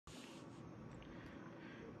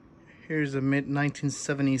Here's a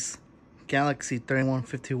mid-1970s Galaxy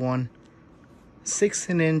 3151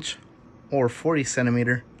 16-inch or 40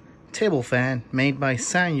 centimeter table fan made by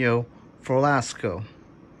Sanyo for Lasko.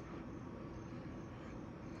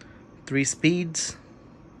 3 speeds,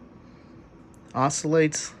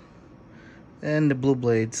 oscillates, and the blue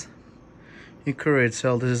blades. In Korea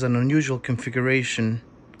itself, this is an unusual configuration.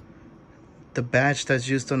 The badge that's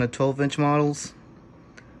used on the 12-inch models,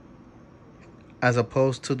 as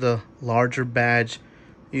opposed to the larger badge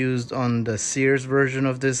used on the Sears version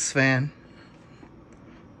of this fan,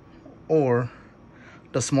 or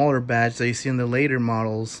the smaller badge that you see in the later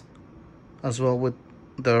models, as well with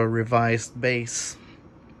the revised base.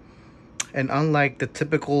 And unlike the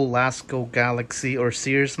typical Lasko Galaxy or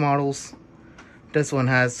Sears models, this one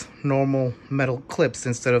has normal metal clips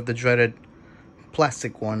instead of the dreaded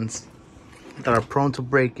plastic ones that are prone to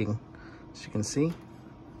breaking. As you can see,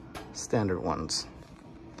 standard ones.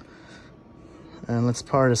 And let's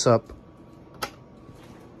power this up.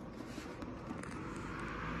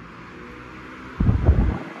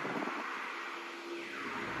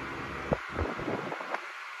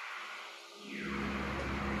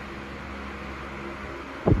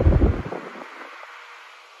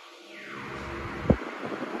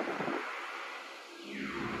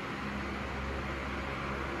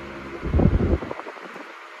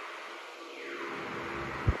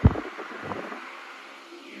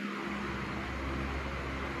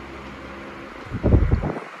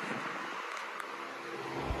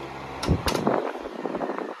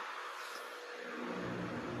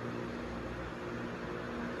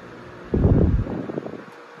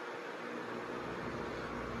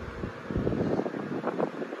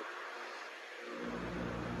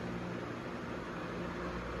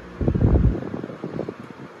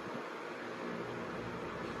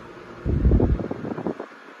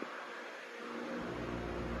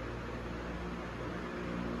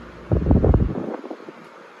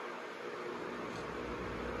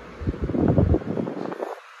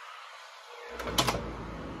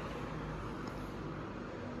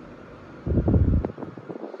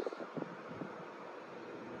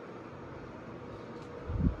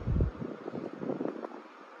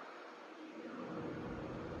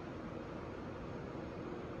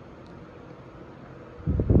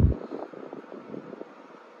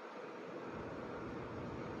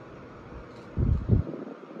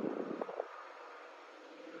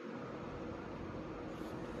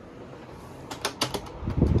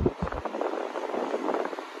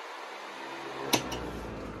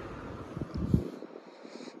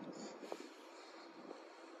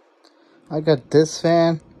 I got this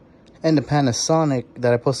fan and the Panasonic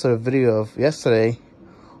that I posted a video of yesterday,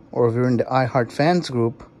 or if you're in the iHeart fans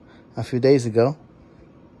group a few days ago,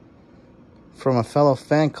 from a fellow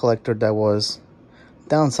fan collector that was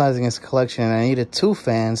downsizing his collection, and I needed 2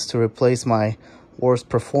 fans to replace my worst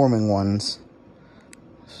performing ones.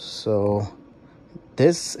 So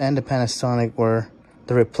this and the Panasonic were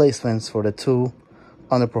the replacements for the 2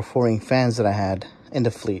 underperforming fans that I had in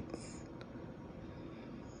the fleet.